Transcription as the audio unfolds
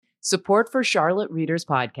Support for Charlotte Readers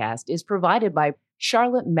Podcast is provided by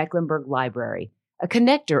Charlotte Mecklenburg Library, a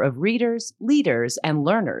connector of readers, leaders, and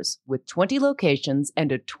learners with 20 locations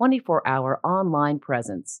and a 24-hour online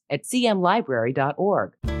presence at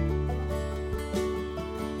cmlibrary.org.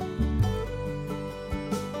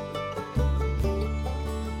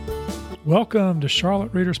 Welcome to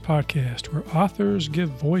Charlotte Readers Podcast, where authors give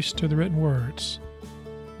voice to the written words.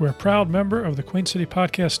 We're a proud member of the Queen City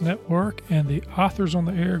Podcast Network and the Authors on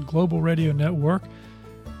the Air Global Radio Network,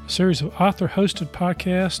 a series of author-hosted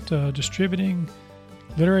podcasts distributing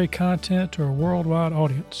literary content to a worldwide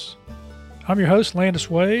audience. I'm your host, Landis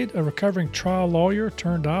Wade, a recovering trial lawyer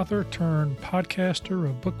turned author turned podcaster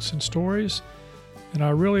of books and stories, and I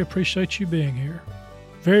really appreciate you being here.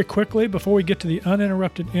 Very quickly, before we get to the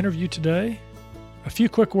uninterrupted interview today, a few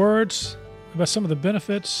quick words about some of the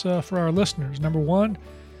benefits for our listeners. Number one,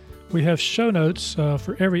 we have show notes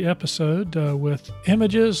for every episode with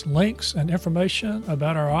images, links, and information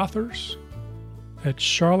about our authors at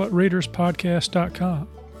charlottereaderspodcast.com.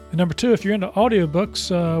 And number two, if you're into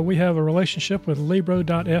audiobooks, we have a relationship with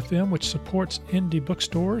Libro.fm, which supports indie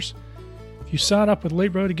bookstores. If you sign up with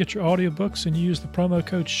Libro to get your audiobooks and use the promo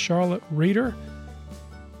code CharlotteReader,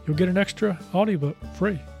 you'll get an extra audiobook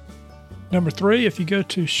free. Number three, if you go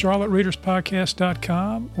to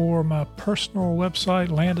charlottereaderspodcast.com or my personal website,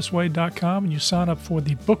 landiswade.com, and you sign up for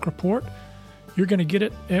the book report, you're going to get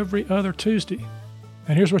it every other Tuesday.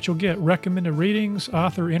 And here's what you'll get: recommended readings,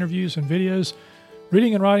 author interviews and videos,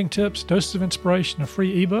 reading and writing tips, doses of inspiration, a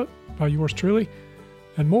free ebook by yours truly,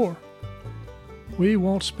 and more. We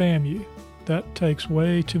won't spam you. That takes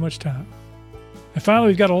way too much time. And finally,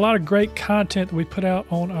 we've got a lot of great content that we put out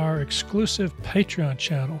on our exclusive Patreon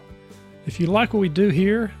channel. If you like what we do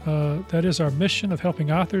here, that is our mission of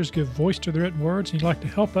helping authors give voice to their written words, and you'd like to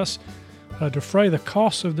help us defray the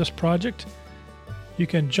costs of this project, you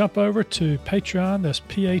can jump over to Patreon, that's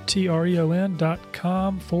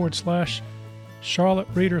patreon.com/Charlotte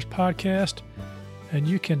Readers Podcast, and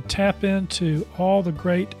you can tap into all the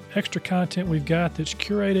great extra content we've got that's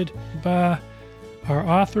curated by our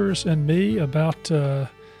authors and me about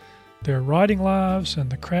their writing lives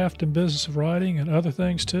and the craft and business of writing and other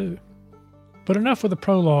things too. But enough with the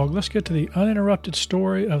prologue. Let's get to the uninterrupted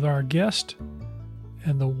story of our guest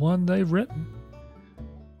and the one they've written.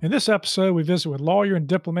 In this episode, we visit with lawyer and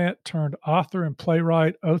diplomat turned author and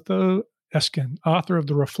playwright Otho Eskin, author of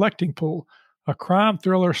The Reflecting Pool, a crime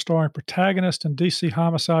thriller starring protagonist and DC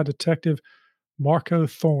homicide detective Marco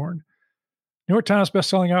Thorne. New York Times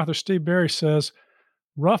bestselling author Steve Berry says,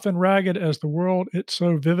 "Rough and ragged as the world it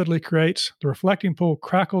so vividly creates, The Reflecting Pool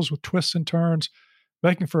crackles with twists and turns,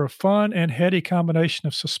 making for a fun and heady combination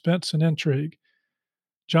of suspense and intrigue."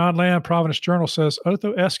 John Lamb, Providence Journal, says,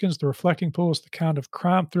 Otho Eskin's The Reflecting Pool is the kind of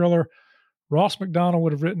crime thriller Ross MacDonald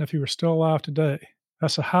would have written if he were still alive today.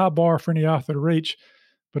 That's a high bar for any author to reach,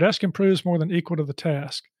 but Eskin proves more than equal to the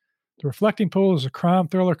task. The Reflecting Pool is a crime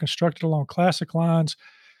thriller constructed along classic lines,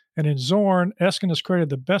 and in Zorn, Eskin has created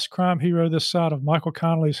the best crime hero this side of Michael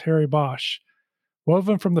Connelly's Harry Bosch.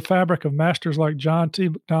 Woven from the fabric of masters like John T.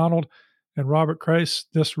 MacDonald and Robert Crace,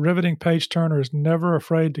 this riveting page-turner is never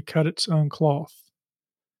afraid to cut its own cloth.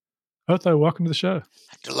 Otho, welcome to the show.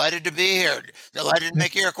 Delighted to be here. Delighted to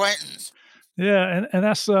make your acquaintance. Yeah, and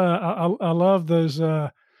that's I love those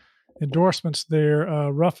endorsements there.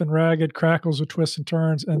 Rough and ragged, crackles with twists and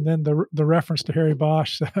turns, and then the reference to Harry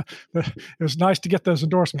Bosch. It was nice to get those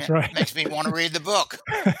endorsements, right? Makes me want to read the book.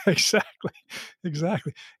 Exactly.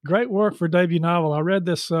 Great work for a debut novel. I read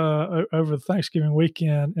this over the Thanksgiving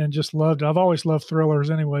weekend and just loved it. I've always loved thrillers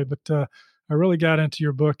anyway, but I really got into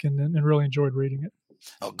your book and really enjoyed reading it.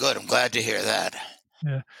 Oh, good. I'm glad to hear that.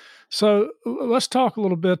 Yeah. So let's talk a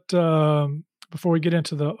little bit before we get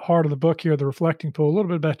into the heart of the book here, The Reflecting Pool, a little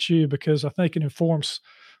bit about you, because I think it informs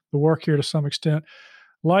the work here to some extent.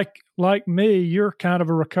 Like me, you're kind of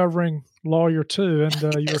a recovering lawyer too, and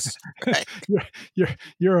Yes, right.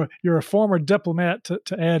 you're a former diplomat.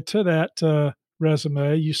 To add to that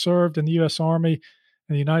resume, you served in the U.S. Army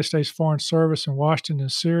and the United States Foreign Service in Washington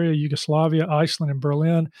and Syria, Yugoslavia, Iceland, and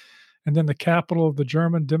Berlin, and then the capital of the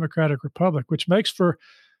German Democratic Republic, which makes for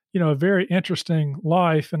a very interesting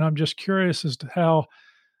life. And I'm just curious as to how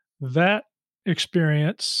that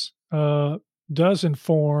experience does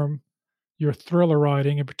inform your thriller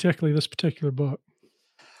writing, and particularly this particular book.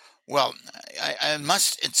 Well, I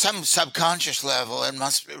must, at some subconscious level, it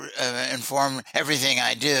must inform everything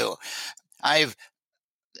I do. I've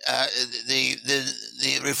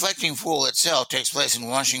the Reflecting Pool itself takes place in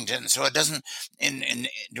Washington, so it doesn't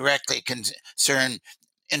directly concern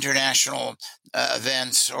international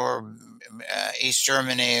events or East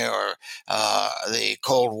Germany or the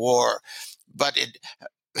Cold War. But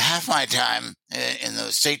half my time in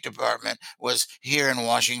the State Department was here in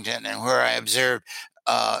Washington, and where I observed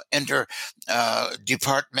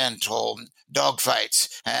interdepartmental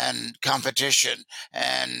dogfights and competition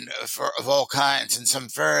and of all kinds, and some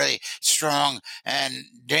very strong and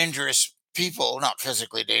dangerous people, not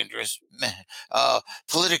physically dangerous,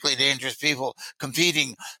 politically dangerous people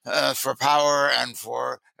competing for power and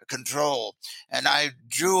for control. And I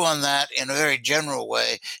drew on that in a very general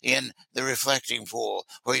way in The Reflecting Pool,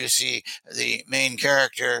 where you see the main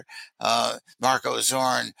character, Marco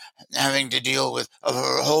Zorn, having to deal with a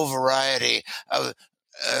whole variety of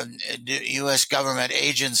U.S. government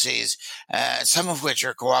agencies, some of which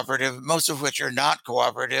are cooperative, most of which are not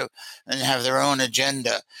cooperative and have their own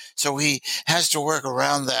agenda. So he has to work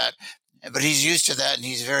around that, but he's used to that, and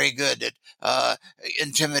he's very good at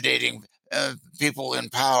intimidating people in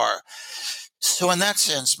power. So in that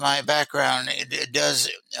sense, my background, it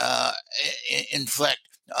does inflect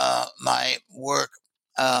my work,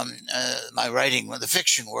 my writing, the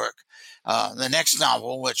fiction work. The next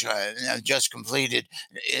novel, which I have just completed,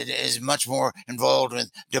 it is much more involved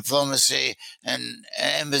with diplomacy and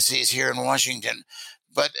embassies here in Washington.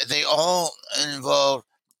 But they all involve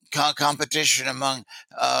competition among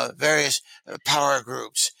various power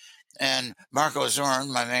groups. And Marco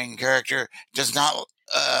Zorn, my main character, does not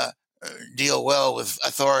deal well with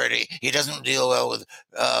authority. He doesn't deal well with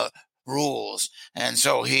rules, and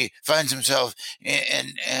so he finds himself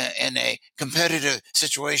in a competitive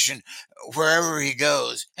situation wherever he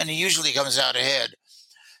goes, and he usually comes out ahead.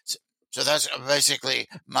 So that's basically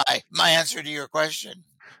my answer to your question.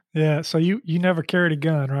 Yeah. So you never carried a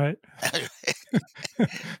gun, right?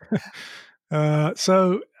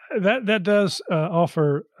 So that does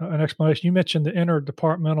offer an explanation. You mentioned the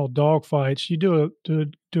interdepartmental dogfights. You do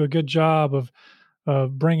a good job of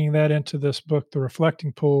bringing that into this book, The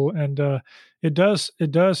Reflecting Pool, and it does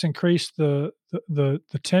increase the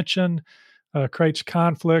tension, creates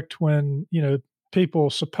conflict when people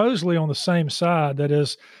supposedly on the same side, that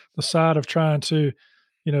is the side of trying to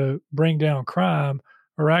bring down crime,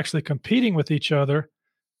 are actually competing with each other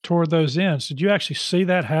toward those ends. Did you actually see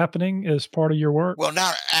that happening as part of your work? Well,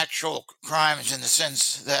 not actual crimes in the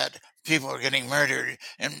sense that people are getting murdered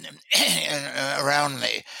around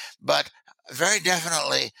me, but very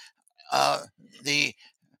definitely the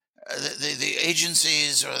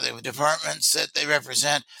agencies or the departments that they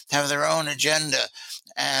represent have their own agenda,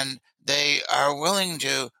 and they are willing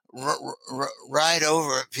to ride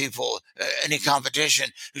over people, any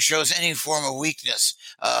competition who shows any form of weakness.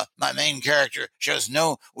 My main character shows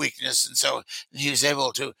no weakness, and so he's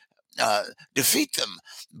able to defeat them.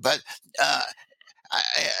 But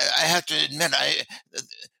I have to admit,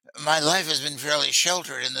 my life has been fairly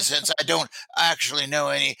sheltered in the sense I don't actually know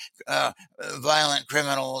any violent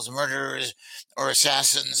criminals, murderers, or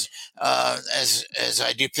assassins as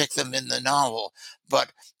I depict them in the novel.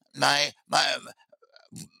 But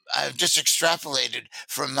I've just extrapolated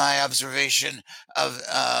from my observation of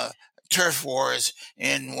turf wars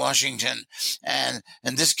in Washington, and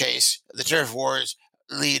in this case, the turf wars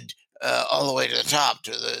lead all the way to the top,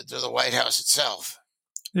 to the White House itself.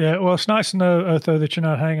 Yeah, well, it's nice to know, Otho, that you're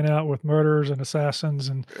not hanging out with murderers and assassins.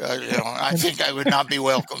 And I think I would not be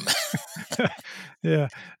welcome. Yeah,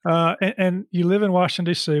 and you live in Washington,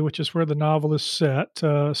 D.C., which is where the novel is set.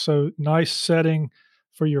 So nice setting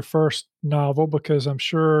for your first novel, because I'm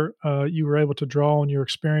sure you were able to draw on your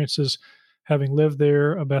experiences having lived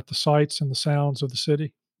there about the sights and the sounds of the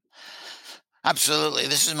city. Absolutely.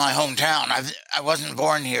 This is my hometown. I wasn't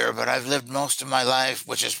born here, but I've lived most of my life,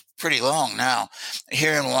 which is pretty long now,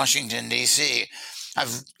 here in Washington, D.C.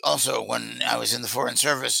 I've also, when I was in the Foreign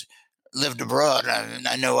Service, lived abroad.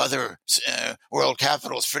 I know other world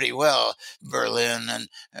capitals pretty well, Berlin and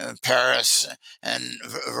Paris, and a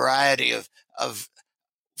variety of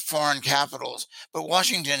foreign capitals. But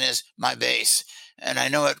Washington is my base, and I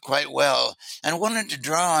know it quite well. And I wanted to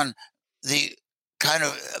draw on the kind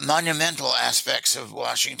of monumental aspects of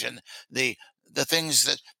Washington, the things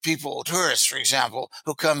that people, tourists, for example,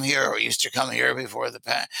 who come here or used to come here before the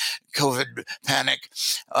COVID panic,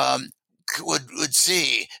 would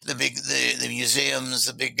see the museums,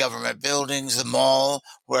 the big government buildings, the mall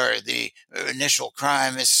where the initial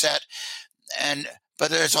crime is set,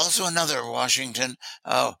 but there's also another Washington,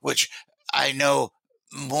 which I know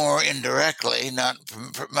more indirectly, not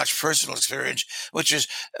much personal experience, which is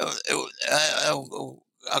a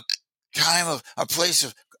place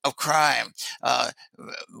of crime.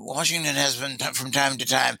 Washington has been from time to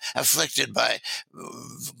time afflicted by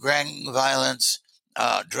gang violence,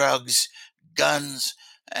 drugs, guns,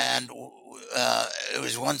 and it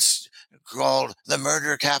was once called the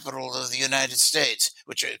murder capital of the United States,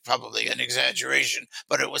 which is probably an exaggeration,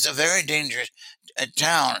 but it was a very dangerous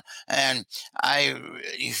town. And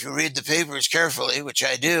if you read the papers carefully, which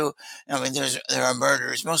I do, I mean, there are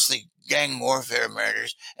murders, mostly gang warfare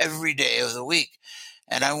murders, every day of the week.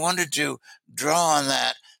 And I wanted to draw on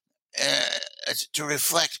that to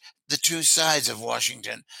reflect the two sides of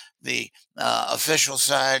Washington, the official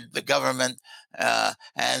side, the government,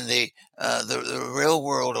 and the real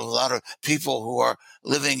world of a lot of people who are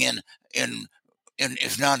living in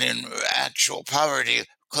if not in actual poverty,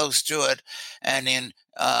 close to it, and in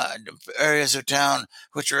areas of town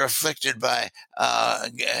which are afflicted by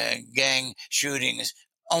gang shootings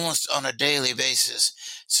almost on a daily basis.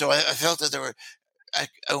 So I felt that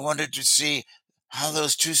I wanted to see how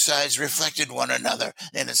those two sides reflected one another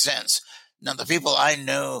in a sense. Now, the people I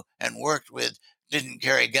knew and worked with didn't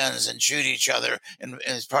carry guns and shoot each other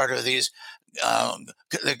as part of these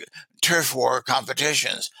turf war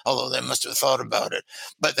competitions, although they must have thought about it.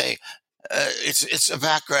 But it's a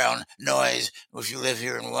background noise if you live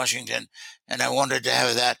here in Washington, and I wanted to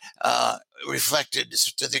have that reflected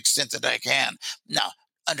to the extent that I can. Now,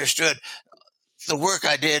 understood. The work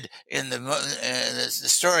I did in the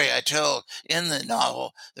story I told in the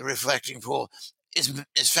novel, The Reflecting Pool,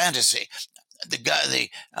 is fantasy.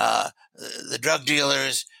 The drug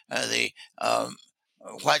dealers, the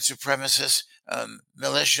white supremacists,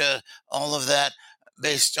 militia, all of that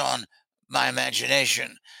based on my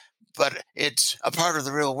imagination. But it's a part of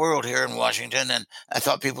the real world here in Washington, and I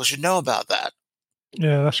thought people should know about that.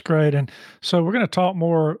 Yeah, that's great. And so we're going to talk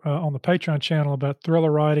more on the Patreon channel about thriller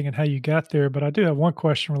writing and how you got there. But I do have one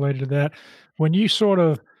question related to that. When you sort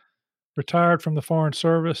of retired from the Foreign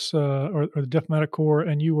Service or the Diplomatic Corps,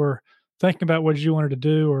 and you were thinking about what you wanted to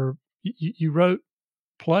do, or you wrote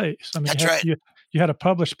plays. I mean, That's right. You had a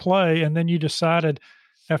published play, and then you decided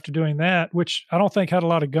after doing that, which I don't think had a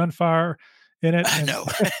lot of gunfire in it. No,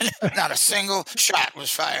 not a single shot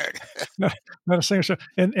was fired. Not a single shot.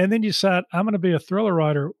 And then you decide, I'm going to be a thriller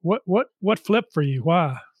writer. What flipped for you?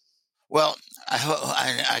 Why? Well,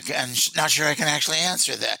 I'm not sure I can actually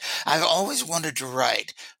answer that. I've always wanted to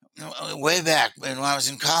write. Way back when I was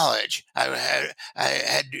in college, I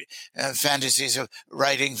had fantasies of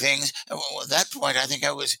writing things. At that point, I think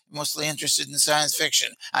I was mostly interested in science fiction.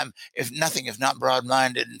 I'm, if not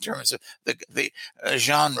broad-minded in terms of the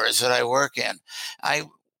genres that I work in.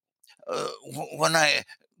 When I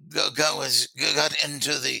got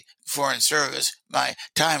into the Foreign Service, my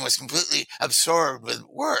time was completely absorbed with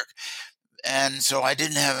work. And so I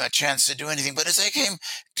didn't have a chance to do anything. But as I came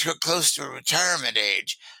close to retirement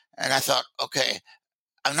age, and I thought, okay,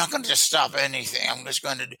 I'm not going to just stop anything. I'm just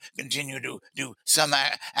going to continue to do some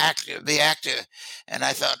be active. And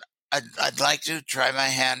I thought I'd like to try my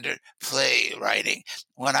hand at play writing.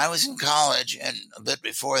 When I was in college and a bit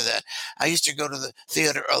before that, I used to go to the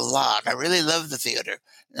theater a lot. I really loved the theater.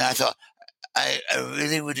 And I thought, I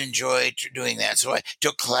really would enjoy doing that. So I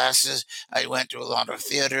took classes. I went to a lot of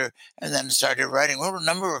theater and then started writing a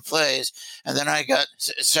number of plays. And then I got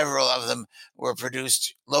several of them were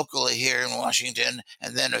produced locally here in Washington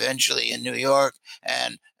and then eventually in New York.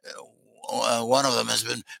 And one of them has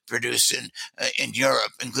been produced in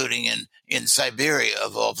Europe, including in Siberia,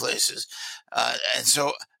 of all places. And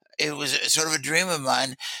so it was sort of a dream of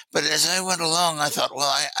mine. But as I went along, I thought,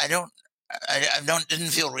 well, I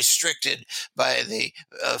didn't feel restricted by the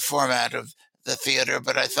format of the theater,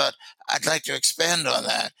 but I thought I'd like to expand on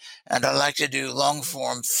that, and I'd like to do long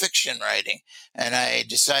form fiction writing. And I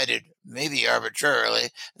decided, maybe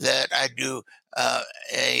arbitrarily, that I'd do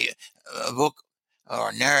a book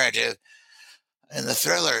or narrative in the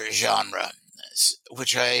thriller genre,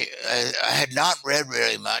 which I had not read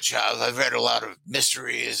very much of. I've read a lot of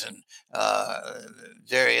mysteries and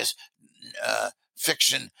various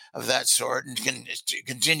fiction of that sort and can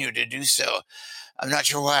continue to do so. I'm not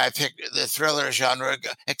sure why I picked the thriller genre,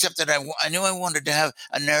 except that I knew I wanted to have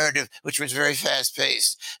a narrative which was very fast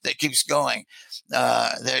paced, that keeps going,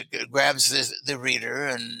 that grabs the reader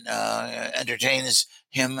and entertains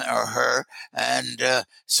him or her. And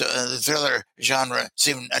so the thriller genre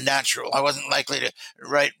seemed natural. I wasn't likely to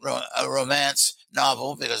write a romance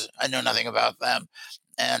novel because I know nothing about them.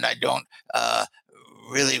 And I don't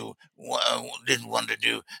really didn't want to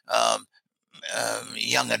do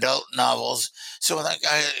young adult novels. So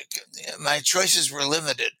my choices were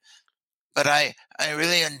limited. But I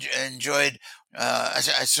really enjoyed,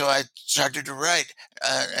 so I started to write,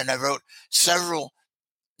 and I wrote several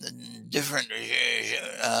different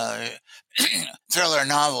thriller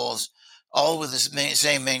novels all with the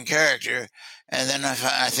same main character. And then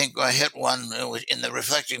I think I hit one in the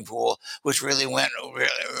reflecting pool, which really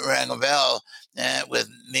rang a bell with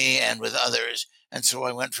me and with others. And so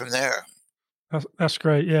I went from there. That's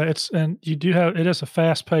great. Yeah, it is a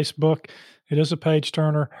fast-paced book. It is a page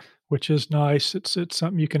turner, which is nice. It's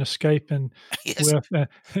something you can escape in Yes, with. I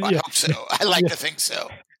Yeah, hope so. I like yeah, to think so.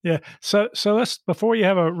 yeah. So let's before you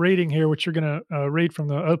have a reading here, which you're going to read from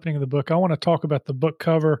the opening of the book. I want to talk about the book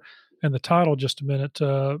cover and the title just a minute.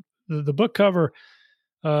 The book cover.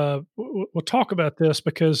 We'll talk about this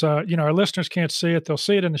because our listeners can't see it. They'll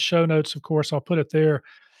see it in the show notes, of course. I'll put it there.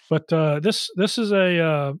 But this is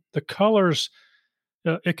the colors.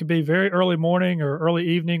 It could be very early morning or early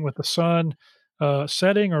evening with the sun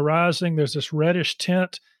setting or rising. There's this reddish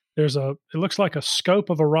tint. It looks like a scope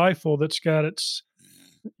of a rifle that's got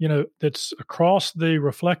that's across the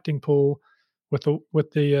reflecting pool with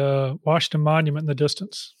the Washington Monument in the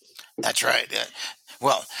distance. That's right.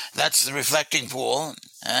 Well, that's the reflecting pool,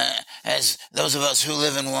 as those of us who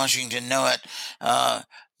live in Washington know it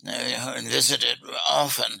and visit it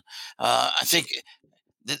often. I think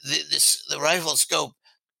the rifle scope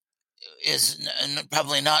is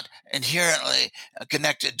probably not inherently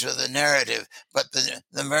connected to the narrative, but the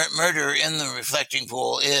murder in the reflecting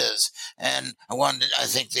pool is. And I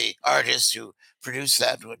think the artist who produced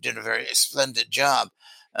that, who did a very splendid job,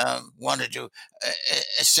 wanted to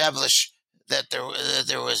establish that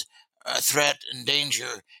there was a threat and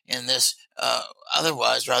danger in this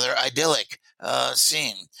otherwise rather idyllic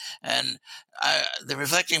scene. And the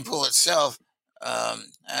reflecting pool itself,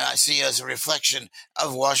 I see as a reflection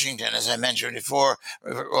of Washington, as I mentioned before,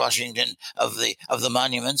 Washington of the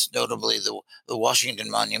monuments, notably the Washington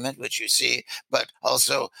Monument, which you see, but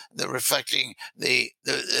also reflecting the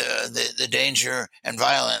danger and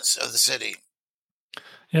violence of the city.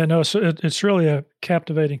 Yeah, no, so it's really a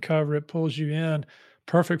captivating cover. It pulls you in,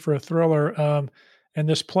 perfect for a thriller. And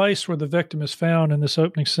this place where the victim is found in this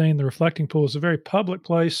opening scene, the reflecting pool, is a very public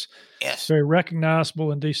place. Yes. Very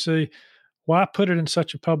recognizable in D.C. Why put it in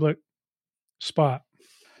such a public spot?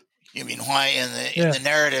 You mean why in the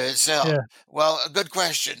narrative itself? Yeah. Well, a good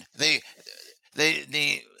question. The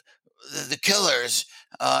killers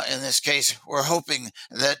in this case were hoping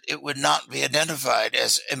that it would not be identified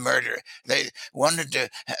as a murder. They wanted to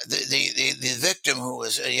the victim, who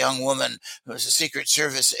was a young woman who was a Secret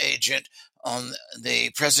Service agent on the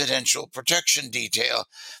Presidential Protection Detail,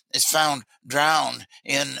 is found drowned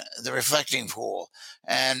in the reflecting pool.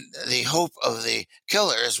 And the hope of the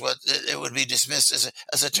killers was that it would be dismissed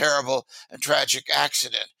as a terrible and tragic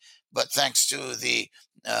accident. But thanks to the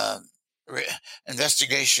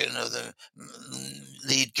investigation of the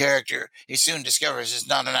lead character, he soon discovers it's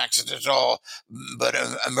not an accident at all, but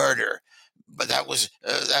a murder. But that was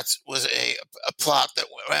a plot that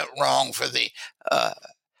went wrong for the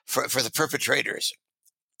for the perpetrators.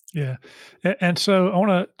 Yeah. And so I want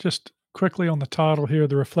to just quickly on the title here,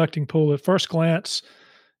 The Reflecting Pool. At first glance,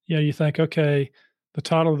 you think, okay, the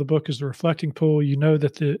title of the book is The Reflecting Pool. You know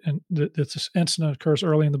that that this incident occurs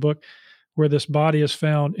early in the book where this body is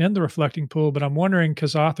found in the reflecting pool. But I'm wondering,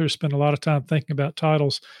 because authors spend a lot of time thinking about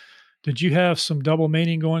titles, did you have some double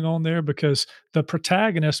meaning going on there? Because the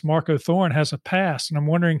protagonist, Marco Thorne, has a past, and I'm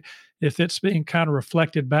wondering if it's being kind of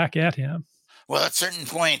reflected back at him. Well, at a certain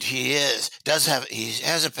point, he has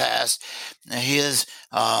a past. He is,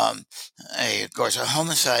 of course, a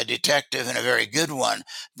homicide detective and a very good one,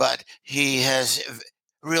 but he has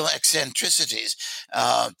real eccentricities.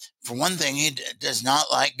 For one thing, he does not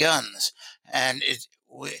like guns, and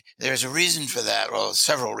there's a reason for that. Well,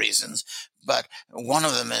 several reasons, but one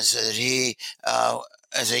of them is that he,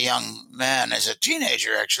 as a young man, as a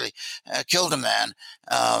teenager, actually killed a man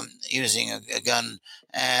using a gun,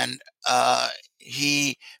 and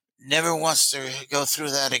he never wants to go through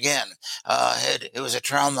that again. It was a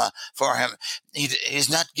trauma for him. He's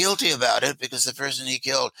not guilty about it because the person he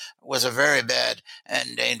killed was a very bad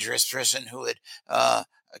and dangerous person who had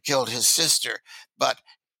killed his sister. But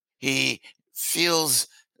he feels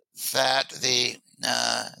that the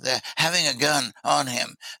having a gun on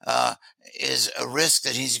him is a risk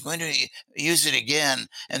that he's going to use it again,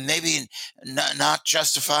 and maybe not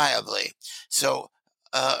justifiably. So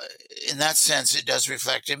in that sense, it does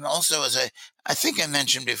reflect him. Also, as I think I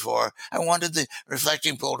mentioned before, I wanted the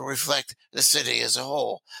reflecting pool to reflect the city as a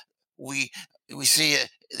whole. We see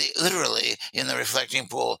literally in the reflecting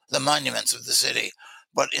pool the monuments of the city,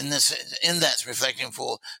 but in that reflecting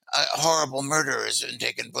pool, a horrible murder has been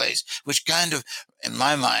taken place, which kind of, in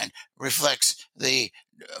my mind, reflects the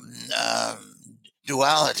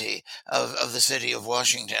duality of the city of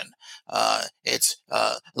Washington. It's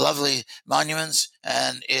lovely monuments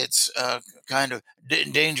and it's kind of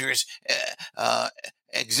dangerous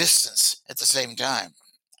existence at the same time.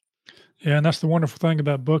 Yeah, and that's the wonderful thing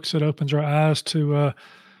about books. It opens our eyes to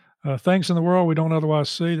things in the world we don't otherwise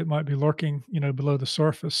see that might be lurking, below the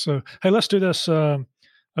surface. So, hey, let's do this, Otho.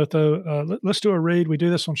 Let's do a read. We do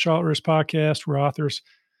this on Charlotte Readers Podcast, where authors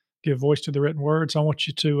give voice to the written words. I want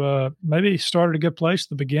you to maybe start at a good place at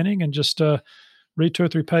the beginning and just read 2 or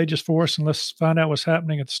 3 pages for us, and let's find out what's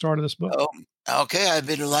happening at the start of this book. Oh, okay, I'd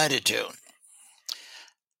be delighted to.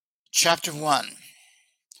 Chapter 1.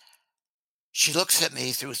 She looks at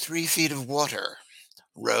me through 3 feet of water.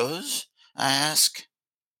 Rose? I ask.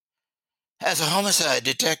 As a homicide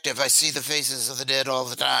detective, I see the faces of the dead all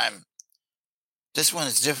the time. This one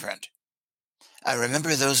is different. I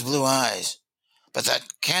remember those blue eyes, but that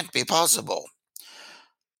can't be possible.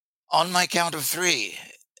 On my count of 3,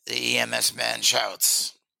 the EMS man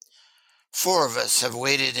shouts. 4 of us have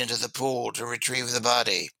waded into the pool to retrieve the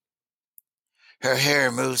body. Her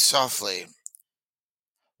hair moves softly.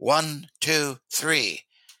 1, 2, 3.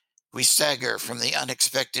 We stagger from the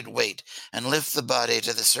unexpected weight and lift the body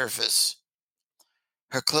to the surface.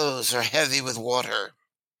 Her clothes are heavy with water.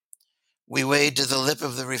 We wade to the lip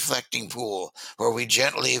of the reflecting pool, where we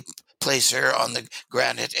gently place her on the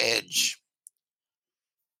granite edge.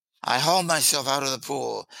 I haul myself out of the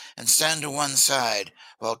pool and stand to one side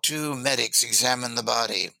while 2 medics examine the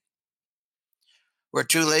body. We're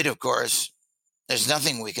too late, of course. There's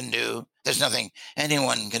nothing we can do. There's nothing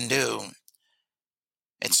anyone can do.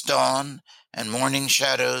 It's dawn, and morning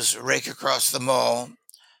shadows rake across the mall.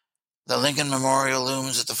 The Lincoln Memorial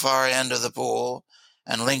looms at the far end of the pool,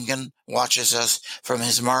 and Lincoln watches us from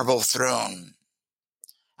his marble throne.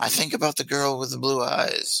 I think about the girl with the blue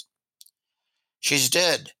eyes. She's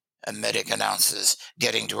dead, a medic announces,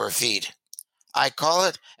 getting to her feet. I call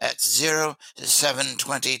it at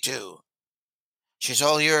 0722. She's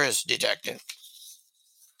all yours, detective.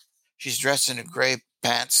 She's dressed in a gray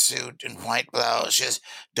pantsuit and white blouse. She has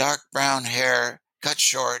dark brown hair, cut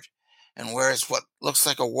short, and wears what looks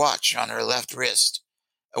like a watch on her left wrist,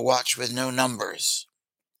 a watch with no numbers.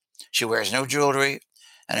 She wears no jewelry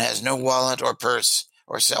and has no wallet or purse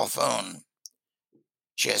or cell phone.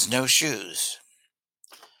 She has no shoes.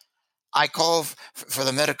 I call for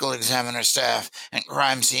the medical examiner staff and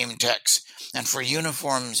crime scene techs and for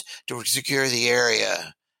uniforms to secure the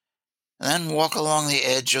area, and then walk along the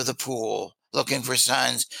edge of the pool, looking for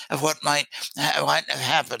signs of what might have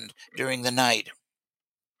happened during the night.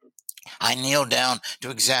 I kneel down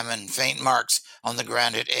to examine faint marks on the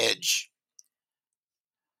granite edge.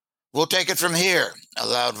 We'll take it from here, a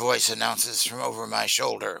loud voice announces from over my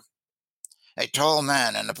shoulder. A tall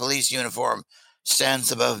man in a police uniform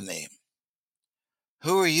stands above me.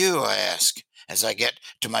 Who are you? I ask as I get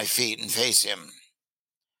to my feet and face him.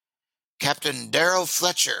 Captain Darrell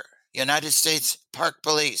Fletcher, United States Park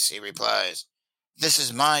Police, he replies. This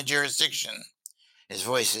is my jurisdiction. His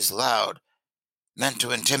voice is loud, meant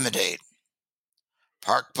to intimidate.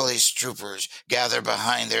 Park Police troopers gather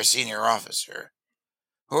behind their senior officer.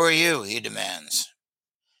 Who are you? He demands.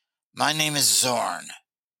 My name is Zorn.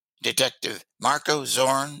 Detective Marco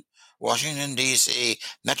Zorn, Washington, D.C.,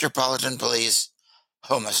 Metropolitan Police,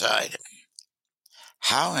 homicide.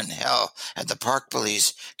 How in hell had the Park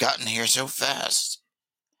Police gotten here so fast?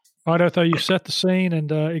 All right, Otho, you set the scene,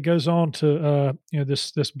 and it goes on to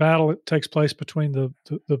this battle that takes place between the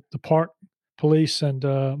park police and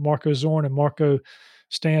Marco Zorn, and Marco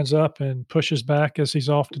stands up and pushes back as he's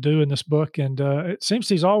off to do in this book, and it seems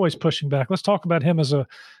he's always pushing back. Let's talk about him as a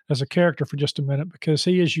character for just a minute, because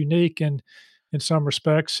he is unique in some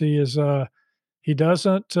respects. He is he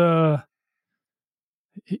doesn't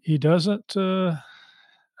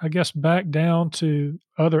I guess, back down to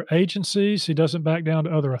other agencies. He doesn't back down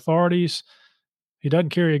to other authorities. He doesn't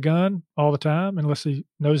carry a gun all the time unless he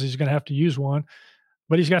knows he's going to have to use one.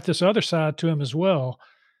 But he's got this other side to him as well.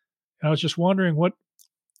 And I was just wondering what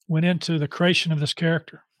went into the creation of this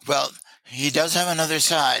character. Well, he does have another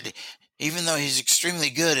side. Even though he's extremely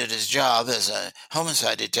good at his job as a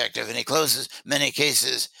homicide detective and he closes many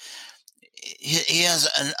cases, he has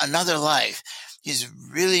another life. He's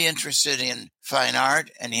really interested in fine art,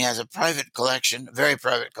 and he has a private collection, a very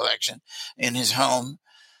private collection, in his home.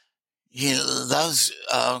 He loves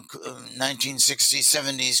 1960s,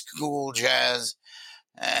 70s cool jazz,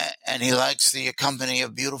 and he likes the company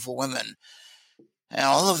of beautiful women. And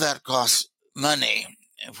all of that costs money,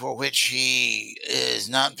 for which he is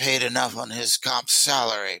not paid enough on his cop's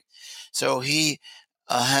salary. So he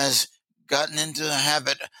has gotten into the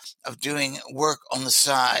habit of doing work on the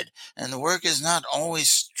side. And the work is not always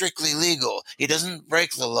strictly legal. He doesn't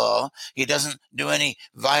break the law. He doesn't do any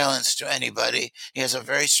violence to anybody. He has a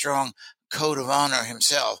very strong code of honor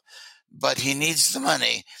himself. But he needs the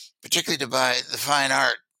money, particularly to buy the fine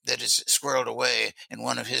art that is squirreled away in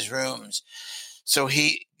one of his rooms. So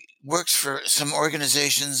he works for some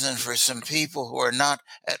organizations and for some people who are not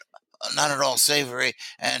at all savory,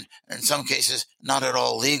 and in some cases not at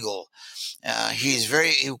all legal.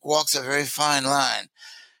 He walks a very fine line,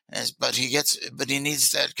 but he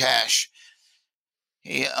needs that cash.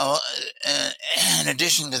 In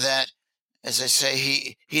addition to that, as I say,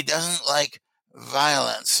 he doesn't like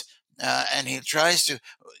violence, and he tries to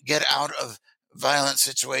get out of violent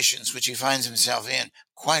situations, which he finds himself in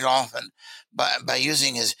quite often by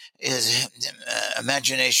using his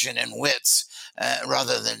imagination and wits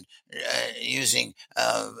rather than using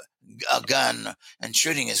a gun and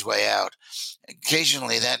shooting his way out.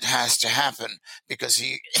 Occasionally that has to happen because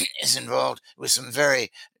he is involved with some very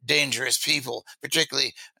dangerous people,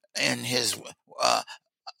 particularly in his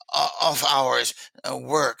off hours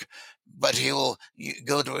work. But he will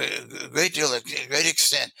go to a great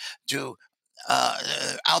extent to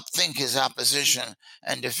outthink his opposition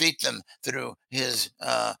and defeat them through his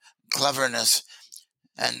cleverness.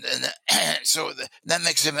 And so that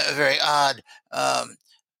makes him a very odd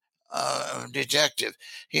detective.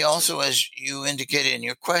 He also, as you indicated in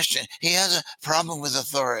your question, he has a problem with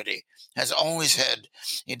authority, has always had.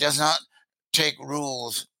 He does not take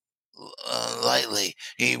rules lightly.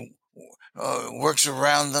 He works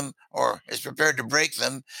around them or is prepared to break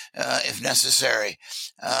them if necessary,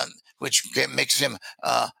 which makes him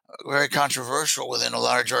very controversial within a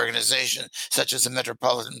large organization such as the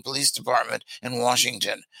Metropolitan Police Department in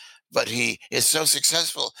Washington. But he is so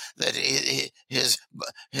successful that his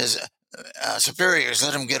superiors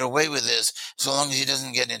let him get away with this so long as he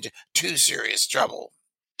doesn't get into too serious trouble.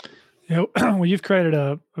 Well, you've created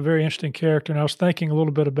a very interesting character, and I was thinking a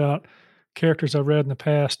little bit about characters I've read in the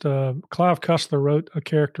past. Clive Cussler wrote a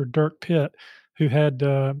character, Dirk Pitt, who had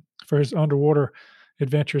for his underwater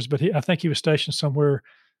adventures, but I think he was stationed somewhere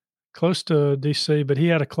close to D.C., but he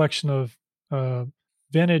had a collection of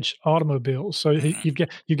vintage automobiles. So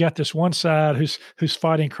you've got this one side who's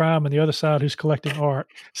fighting crime, and the other side who's collecting art.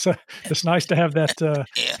 So it's nice to have that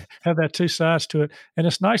have that two sides to it. And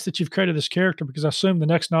it's nice that you've created this character because I assume the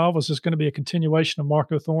next novel is going to be a continuation of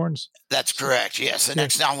Marco Thorne's. That's correct. Yes, the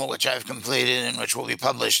next novel, which I've completed and which will be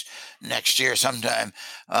published next year sometime,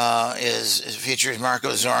 features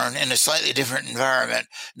Marco Zorn in a slightly different environment,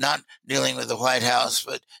 not dealing with the White House,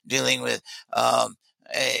 but dealing with a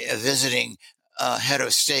visiting head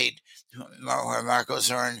of state, where Marco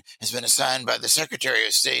Zorn has been assigned by the Secretary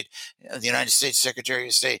of State, the United States Secretary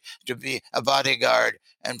of State, to be a bodyguard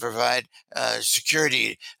and provide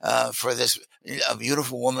security for this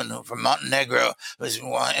beautiful woman from Montenegro who's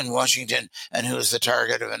in Washington and who is the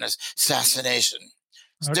target of an assassination.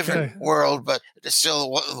 It's a different world, but it's still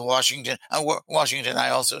Washington. Washington I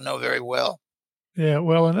also know very well. Yeah,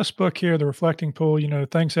 well, in this book here, The Reflecting Pool,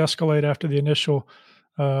 things escalate after the initial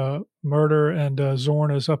murder, and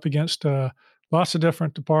Zorn is up against lots of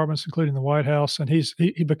different departments, including the White House, and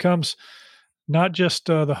he becomes not just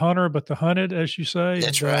the hunter, but the hunted, as you say.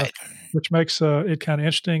 That's right. Which makes it kind of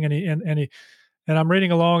interesting. And I'm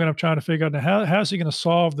reading along, and I'm trying to figure out how's he going to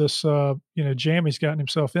solve this jam he's gotten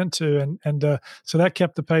himself into, and so that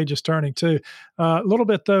kept the pages turning too. A little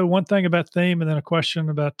bit though, one thing about theme, and then a question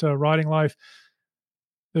about writing life.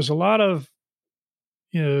 There's a lot of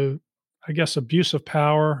I guess abuse of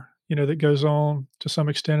power, that goes on to some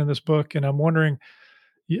extent in this book. And I'm wondering,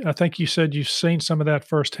 I think you said you've seen some of that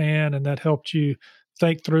firsthand, and that helped you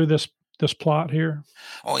think through this plot here.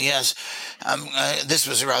 Oh, yes. This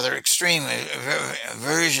was rather extreme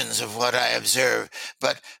versions of what I observed,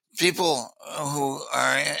 but people who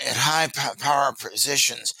are at high power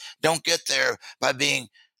positions don't get there by being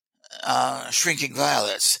shrinking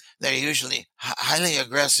violets. They're usually highly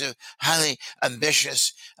aggressive, highly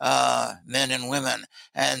ambitious men and women,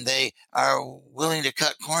 and they are willing to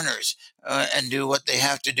cut corners and do what they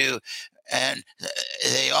have to do. And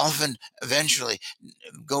they often eventually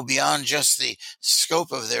go beyond just the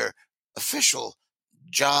scope of their official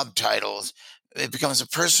job titles. It becomes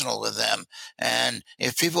personal with them. And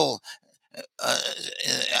if people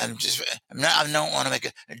I don't want to make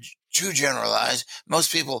it too generalized.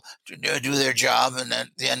 Most people do their job and at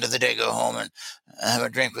the end of the day go home and have a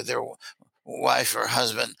drink with their wife or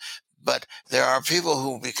husband. But there are people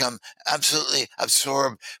who become absolutely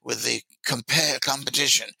absorbed with the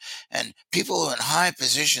competition, and people in high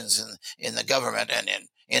positions in the government and in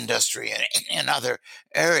industry and in other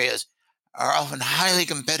areas are often highly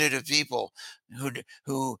competitive people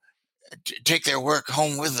who take their work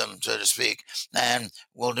home with them, so to speak, and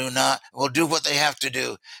will do what they have to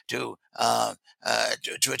do to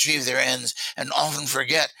to achieve their ends, and often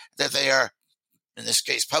forget that they are, in this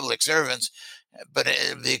case, public servants. But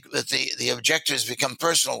the objectives become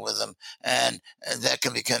personal with them, and that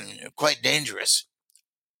can become quite dangerous.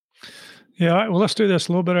 Yeah, all right, well, let's do this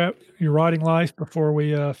a little bit about your writing life before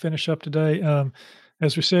we finish up today.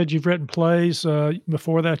 As we said, you've written plays.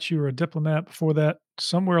 Before that, you were a diplomat. Before that,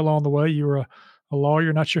 somewhere along the way, you were a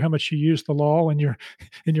lawyer. Not sure how much you used the law in your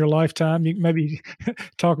in your lifetime. You maybe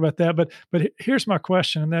talk about that. But here's my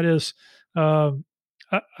question, and that is, um,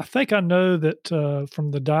 I think I know that from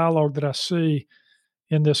the dialogue that I see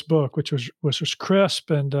in this book, which was crisp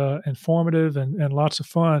and informative and lots of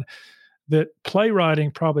fun, that playwriting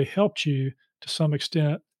probably helped you to some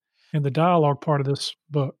extent in the dialogue part of this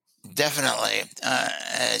book. Definitely,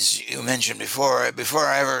 as you mentioned before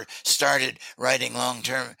I ever started writing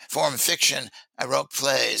long-term form fiction, I wrote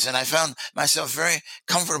plays, and I found myself very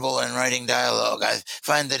comfortable in writing dialogue. I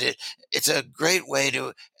find that it's a great way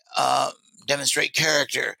to uh, demonstrate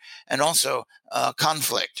character and also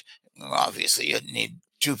conflict. Obviously, you need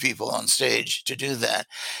two people on stage to do that,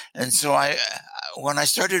 and so when I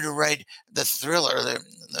started to write the thriller,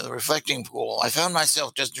 the Reflecting Pool, I found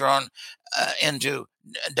myself just drawn into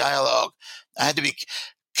dialogue. I had to be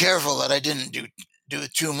careful that I didn't do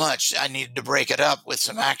too much. I needed to break it up with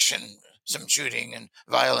some action, some shooting and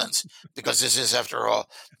violence, because this is, after all,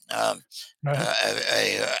 um, Right.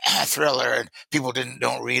 a thriller, and people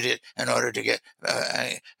don't read it in order to get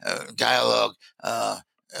dialogue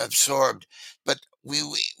absorbed. But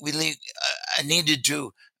I needed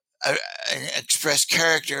to uh, express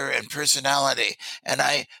character and personality, and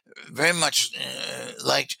I very much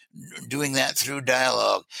liked doing that through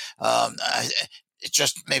dialogue. It's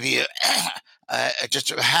just maybe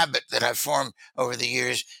just a habit that I've formed over the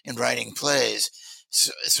years in writing plays.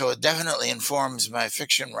 So it definitely informs my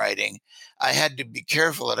fiction writing. I had to be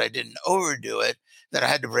careful that I didn't overdo it, that I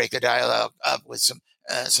had to break the dialogue up with some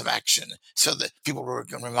action, so that people were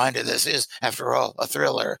reminded this is, after all, a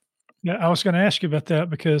thriller. Yeah, I was going to ask you about that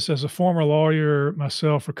because as a former lawyer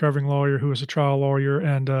myself, recovering lawyer who was a trial lawyer,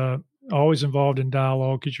 and always involved in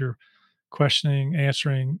dialogue because you're questioning,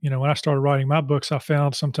 answering. When I started writing my books, I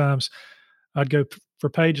found sometimes I'd go for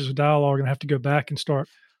pages of dialogue and have to go back and start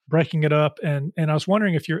breaking it up. And I was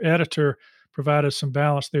wondering if your editor provided some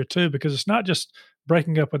balance there too, because it's not just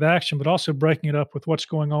breaking up with action, but also breaking it up with what's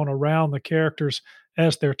going on around the characters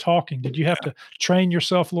as they're talking. Did you have to train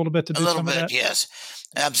yourself a little bit to A do little some of bit, that? yes,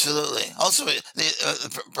 absolutely. Also,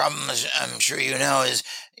 the problem, as I'm sure you know, is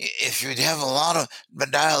if you have a lot of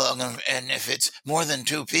dialogue, and if it's more than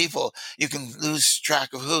two people, you can lose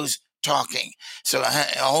track of who's talking. So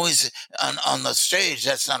always on the stage,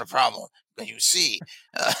 that's not a problem. But you see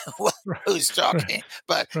Right, who's right, talking.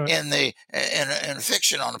 But right. in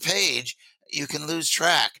fiction on a page, you can lose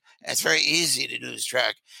track. It's very easy to lose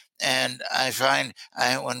track. And I find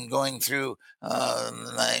when going through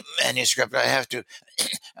my manuscript, I have to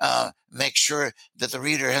make sure that the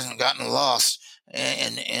reader hasn't gotten lost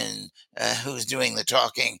in who's doing the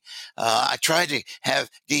talking. I try to have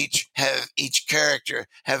each character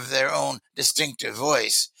have their own distinctive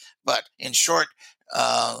voice, but in short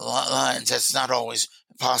lines, that's not always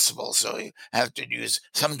possible. So you have to use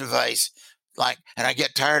some device. And I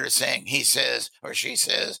get tired of saying he says or she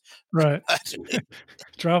says. Right.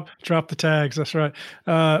 Drop the tags. That's right.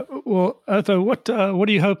 Well, Otho, what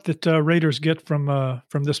do you hope that readers get from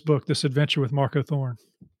this book, this adventure with Marco Thorne?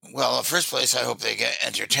 Well, in the first place, I hope they get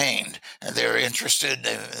entertained and they're interested.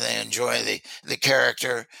 They enjoy the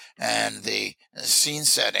character and the scene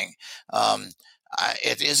setting. Um,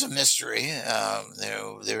 it is a mystery.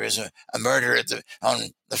 There is a murder on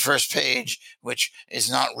the first page, which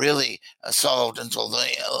is not really solved until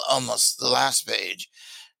almost the last page.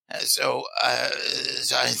 I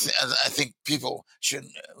think people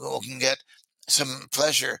can get some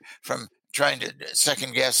pleasure from trying to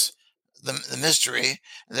second guess the mystery.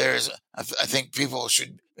 I think people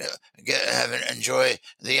should enjoy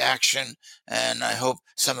the action, and I hope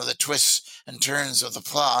some of the twists and turns of the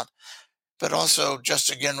plot, but also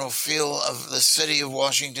just a general feel of the city of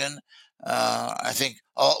Washington. I think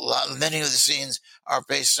many of the scenes are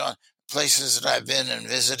based on places that I've been and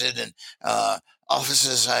visited, and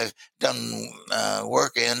offices I've done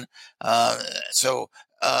work in. So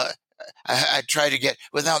I try to get,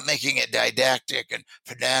 without making it didactic and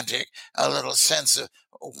pedantic, a little sense of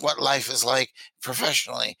what life is like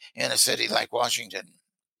professionally in a city like Washington.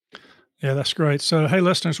 Yeah, that's great. So, hey,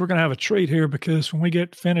 listeners, we're going to have a treat here because when we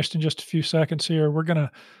get finished in just a few seconds here, we're going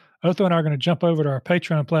to Otho and I are going to jump over to our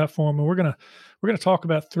Patreon platform, and we're going to talk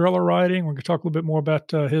about thriller writing. We're going to talk a little bit more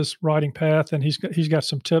about his writing path, and he's got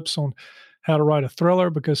some tips on how to write a thriller,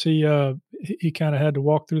 because he kind of had to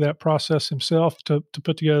walk through that process himself to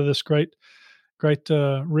put together this great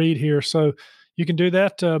read here. So you can do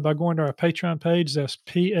that by going to our Patreon page. That's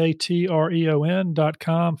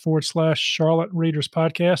patreon.com/Charlotte Readers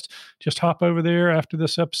Podcast. Just hop over there after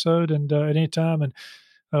this episode and at any time. And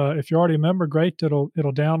if you're already a member, great. It'll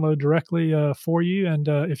download directly for you. And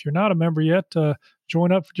if you're not a member yet,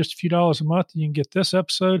 join up for just a few dollars a month. You can get this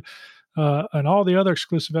episode and all the other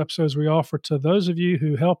exclusive episodes we offer to those of you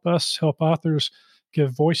who help us help authors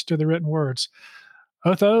give voice to the written words.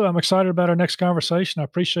 Otho, I'm excited about our next conversation. I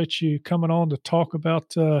appreciate you coming on to talk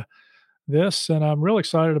about this, and I'm really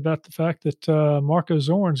excited about the fact that Marco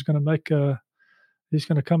Zorn's going to he's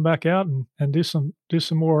going to come back out and do some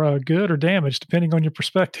more good or damage, depending on your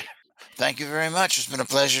perspective. Thank you very much. It's been a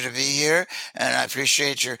pleasure to be here, and I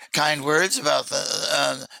appreciate your kind words about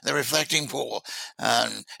the reflecting pool,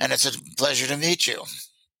 and it's a pleasure to meet you.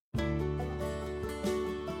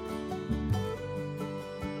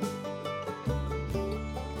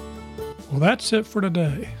 Well, that's it for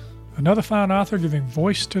today. Another fine author giving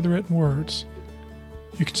voice to the written words.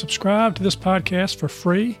 You can subscribe to this podcast for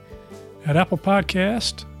free at Apple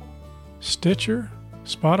Podcast, Stitcher,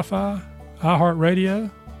 Spotify, iHeartRadio,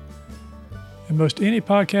 and most any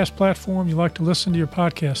podcast platform you like to listen to your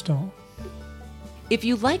podcast on. If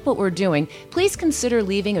you like what we're doing, please consider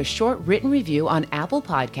leaving a short written review on Apple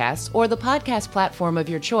Podcasts or the podcast platform of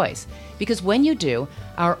your choice, because when you do,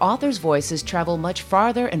 our authors' voices travel much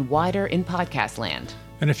farther and wider in podcast land.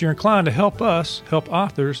 And if you're inclined to help us help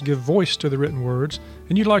authors give voice to the written words,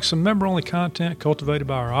 and you'd like some member-only content cultivated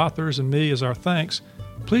by our authors and me as our thanks,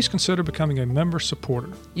 please consider becoming a member supporter.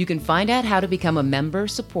 You can find out how to become a member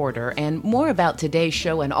supporter and more about today's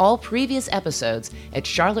show and all previous episodes at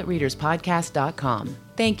charlottereaderspodcast.com.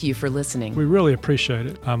 Thank you for listening. We really appreciate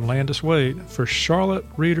it. I'm Landis Wade for Charlotte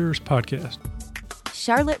Readers Podcast.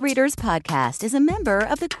 Charlotte Readers Podcast is a member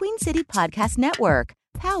of the Queen City Podcast Network,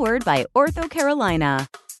 powered by Ortho Carolina.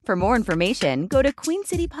 For more information, go to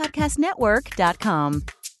queencitypodcastnetwork.com.